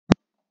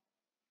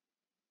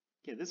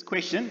Okay, this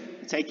question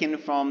taken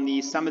from the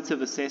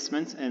summative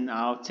assessment in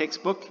our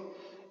textbook,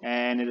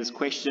 and it is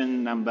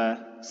question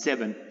number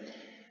 7.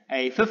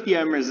 A 50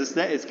 ohm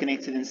resistor is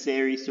connected in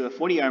series to a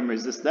 40 ohm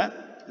resistor.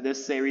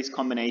 This series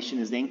combination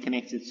is then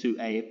connected to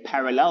a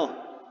parallel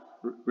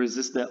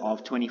resistor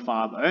of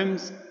 25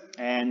 ohms,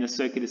 and the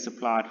circuit is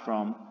supplied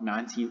from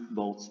 90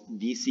 volts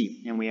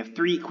DC. And we have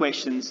 3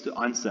 questions to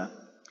answer.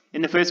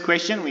 In the first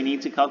question, we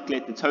need to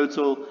calculate the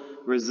total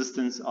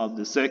resistance of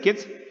the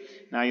circuit.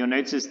 Now you'll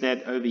notice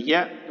that over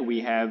here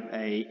we have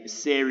a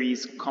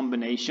series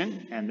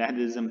combination, and that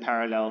is in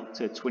parallel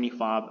to a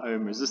 25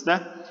 ohm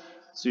resistor.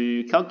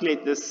 To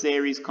calculate this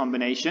series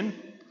combination,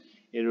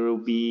 it will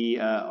be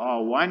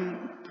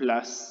R1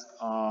 plus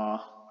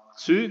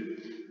R2.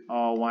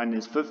 R1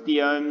 is 50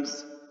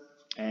 ohms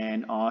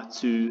and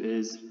R2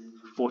 is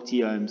 40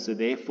 ohms. So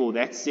therefore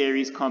that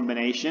series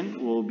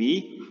combination will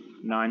be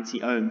 90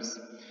 ohms.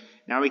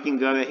 Now we can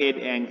go ahead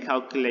and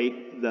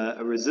calculate the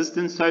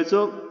resistance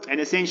total,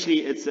 and essentially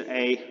it's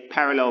a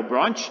parallel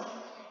branch.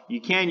 You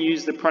can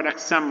use the product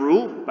sum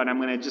rule, but I'm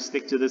going to just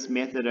stick to this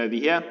method over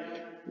here.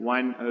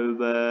 1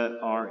 over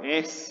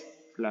Rs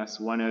plus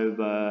 1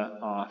 over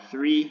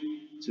R3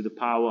 to the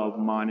power of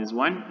minus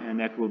 1, and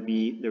that will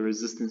be the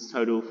resistance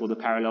total for the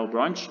parallel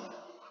branch.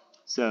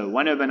 So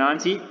 1 over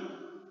 90,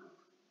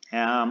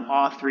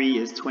 R3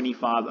 is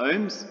 25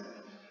 ohms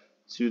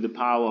to the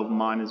power of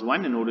minus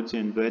 1 in order to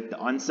invert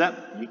the answer.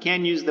 You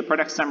can use the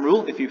product sum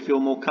rule if you feel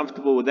more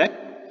comfortable with that.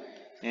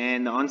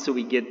 And the answer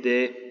we get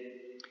there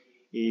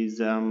is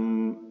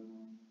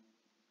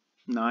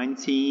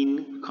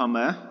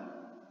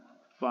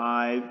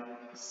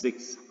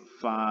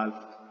 19,565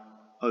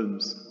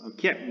 ohms.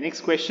 Okay,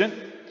 next question,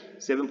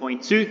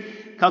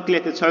 7.2.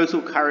 Calculate the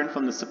total current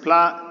from the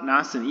supply.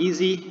 Nice and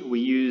easy.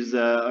 We use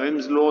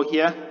Ohm's law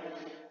here.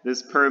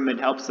 This pyramid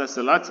helps us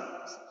a lot.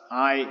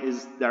 I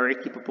is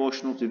directly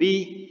proportional to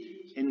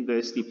V,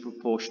 inversely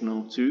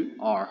proportional to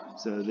R.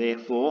 So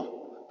therefore,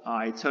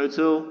 I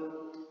total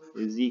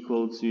is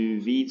equal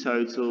to V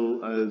total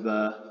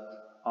over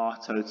R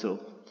total.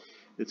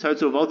 The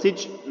total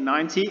voltage,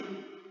 90,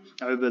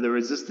 over the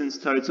resistance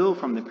total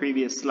from the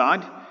previous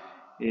slide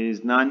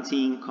is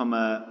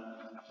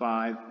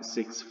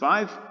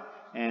 19,565,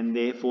 and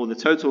therefore the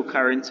total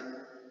current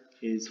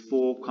is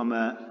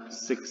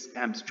 4,6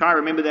 amps. Try to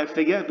remember that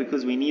figure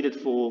because we need it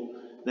for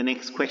the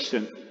next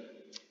question.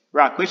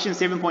 Right, question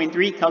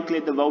 7.3,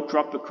 calculate the volt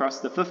drop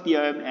across the 50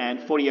 ohm and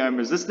 40 ohm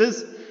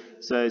resistors.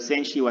 So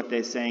essentially what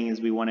they're saying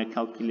is we want to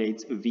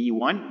calculate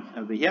V1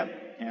 over here,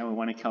 and we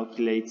want to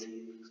calculate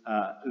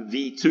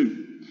V2.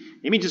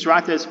 Let me just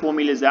write those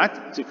formulas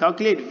out. To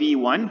calculate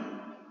V1,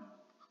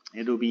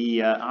 it'll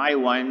be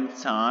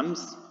I1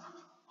 times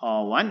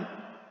R1,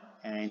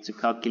 and to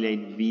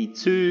calculate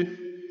V2,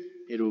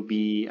 it'll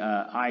be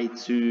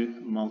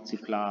I2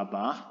 multiplied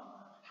by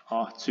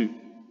R2.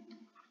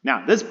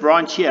 Now, this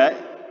branch here,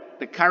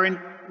 the current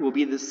will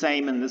be the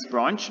same in this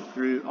branch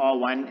through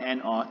R1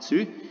 and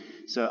R2.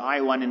 So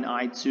I1 and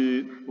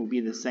I2 will be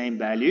the same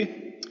value.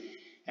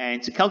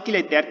 And to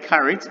calculate that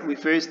current, we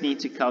first need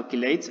to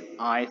calculate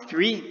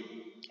I3.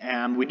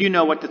 We do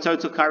know what the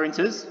total current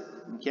is.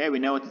 Okay, we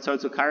know what the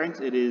total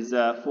current, it is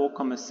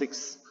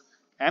 4,6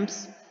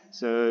 amps.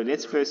 So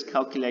let's first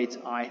calculate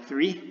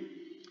I3.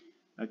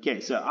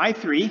 Okay, so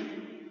I3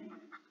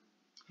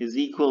 is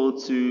equal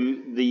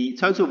to the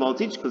total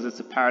voltage, because it's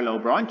a parallel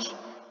branch,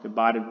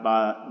 divided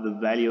by the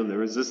value of the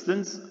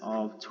resistance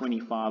of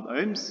 25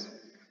 ohms.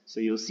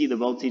 So you'll see the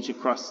voltage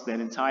across that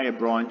entire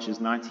branch is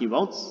 90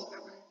 volts.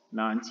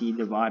 90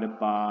 divided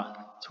by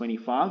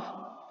 25.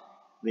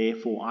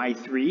 Therefore,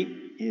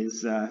 I3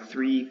 is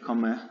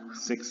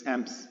 3,6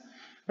 amps.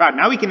 Right,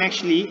 now we can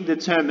actually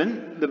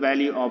determine the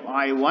value of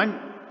I1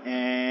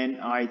 and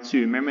I2.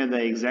 Remember,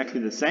 they're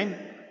exactly the same.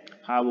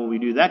 How will we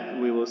do that?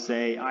 We will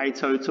say I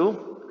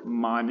total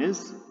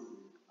minus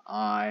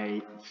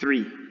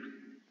I3.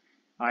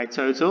 I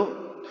total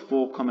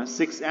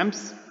 4,6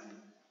 amps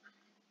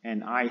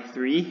and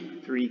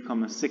I3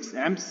 3,6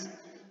 amps.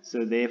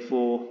 So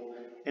therefore,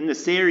 in the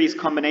series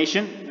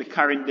combination, the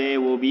current there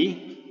will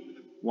be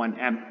 1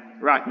 amp.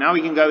 Right, now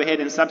we can go ahead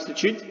and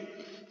substitute.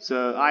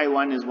 So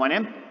I1 is 1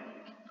 amp,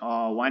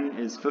 R1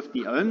 is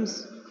 50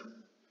 ohms.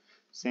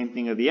 Same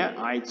thing over here,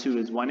 I2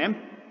 is 1 amp,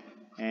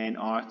 and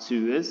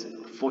R2 is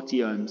 40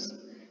 ohms.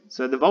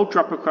 So the volt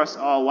drop across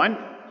R1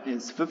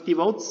 is 50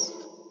 volts,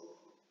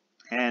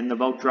 and the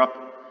volt drop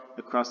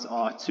across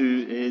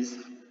R2 is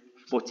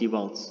 40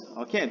 volts.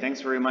 Okay,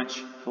 thanks very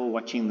much for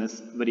watching this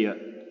video.